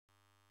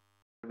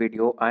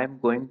video, I am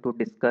going to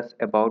discuss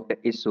about the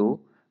issue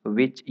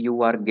which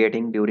you are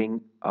getting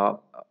during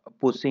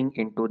pushing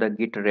into the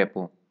Git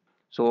repo.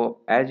 So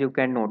as you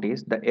can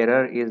notice, the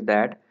error is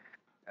that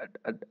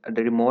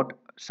the remote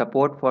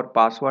support for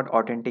password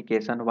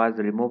authentication was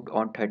removed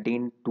on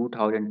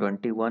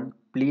 13/2021.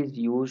 Please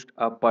use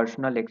a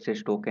personal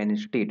access token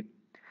instead.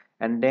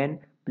 And then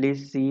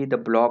please see the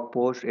blog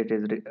post. It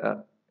is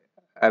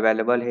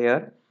available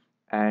here.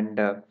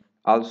 And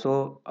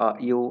also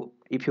you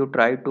if you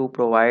try to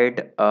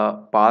provide a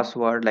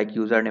password like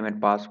username and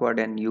password,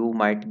 and you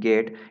might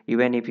get,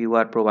 even if you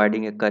are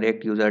providing a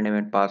correct username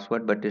and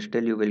password, but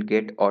still you will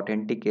get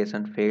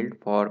authentication failed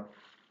for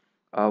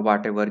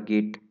whatever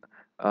git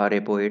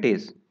repo it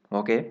is.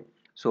 Okay,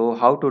 so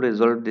how to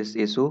resolve this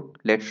issue,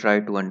 let's try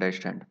to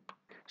understand.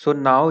 So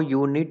now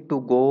you need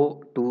to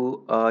go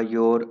to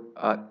your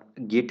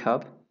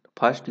GitHub.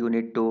 First, you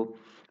need to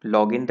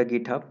log in the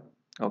GitHub.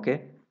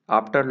 Okay.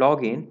 After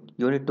login,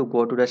 you need to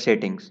go to the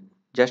settings.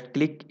 Just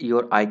click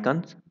your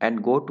icons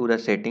and go to the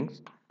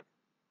settings.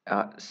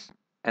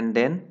 And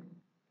then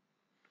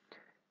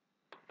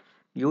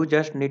you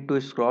just need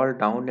to scroll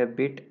down a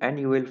bit and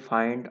you will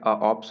find a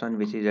option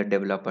which is a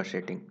developer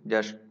setting.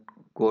 Just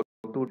go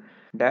to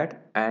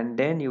that and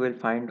then you will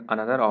find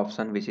another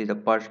option which is a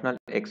personal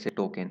access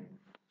token.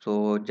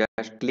 So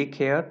just click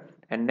here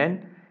and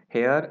then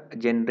here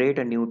generate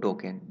a new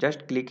token.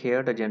 Just click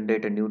here to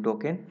generate a new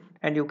token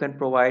and you can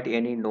provide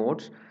any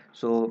nodes.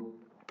 So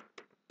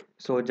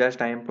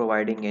just I am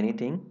providing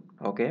anything.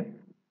 Okay,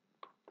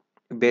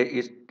 there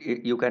is,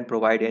 you can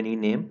provide any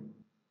name,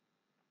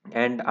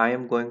 and I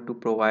am going to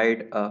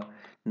provide a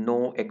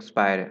no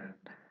expire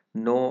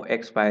no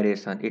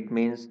expiration. It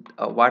means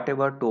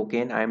whatever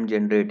token I am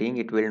generating,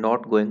 it will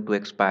not going to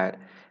expire.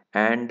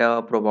 And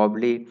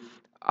probably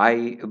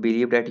I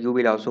believe that you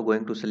will also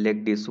going to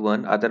select this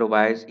one.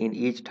 Otherwise in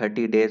each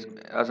 30 days,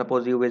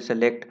 suppose you will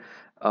select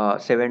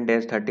 7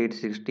 days, 30,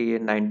 60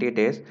 and 90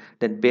 days,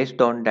 then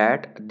based on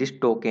that this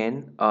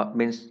token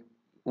means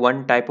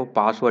one type of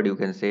password, you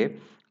can say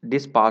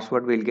this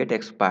password will get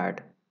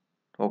expired.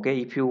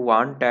 Okay, if you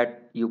want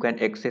that you can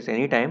access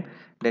anytime,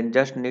 then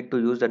just need to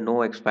use the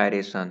no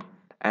expiration.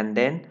 And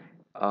then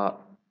uh,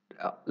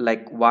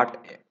 like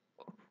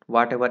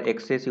whatever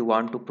access you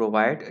want to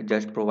provide,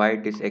 just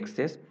provide this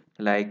access.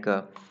 Like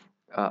uh,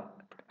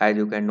 as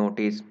you can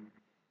notice,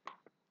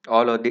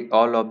 all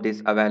of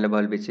this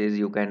available, which is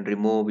you can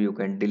remove, you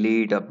can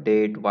delete,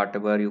 update,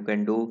 whatever you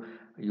can do,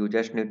 you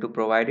just need to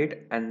provide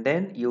it. And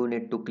then you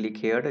need to click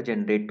here the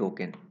generate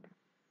token.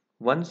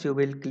 Once you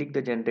will click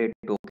the generate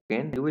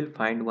token, you will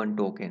find one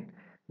token.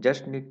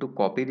 Just need to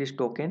copy this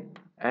token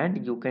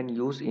and you can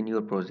use in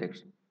your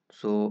projects.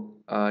 So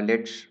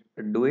let's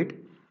do it.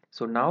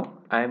 So now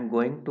I am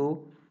going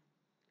to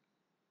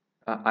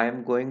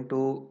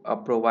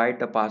provide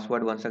the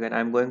password once again. I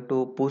am going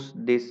to push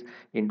this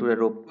into the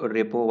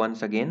repo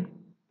once again.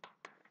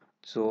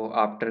 So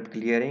after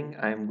clearing,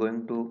 I am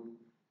going to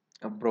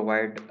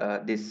provide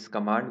this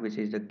command, which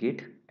is the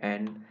git,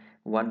 and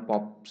one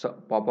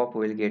pop-up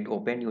will get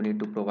open. You need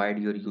to provide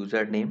your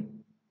username.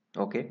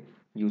 Okay,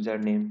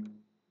 username.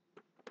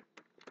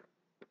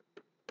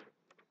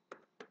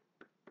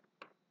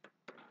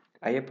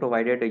 I have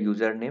provided a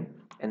username,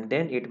 and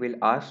then it will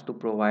ask to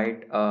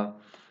provide a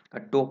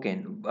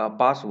token, a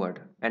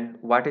password. And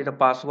what is the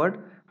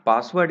password?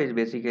 Password is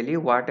basically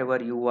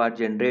whatever you are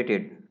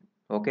generated.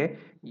 Okay,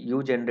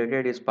 you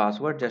generated is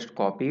password. Just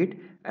copy it,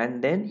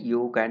 and then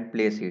you can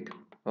place it.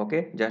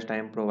 Okay, just I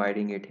am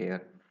providing it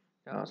here.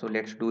 So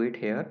let's do it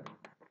here.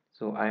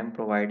 So I am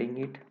providing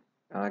it.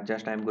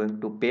 Just I am going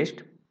to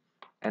paste,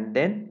 and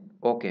then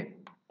okay.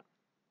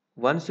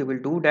 Once you will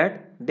do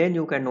that, then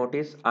you can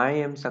notice I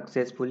am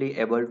successfully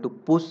able to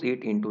push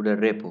it into the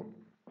repo.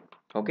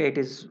 Okay, it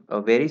is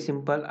very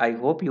simple. I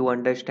hope you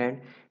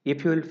understand.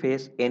 If you will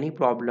face any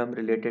problem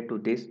related to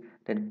this,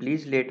 then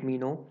please let me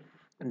know.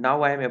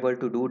 Now I am able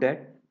to do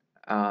that.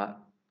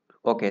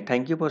 Okay,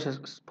 thank you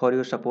for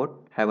your support.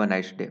 Have a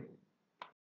nice day.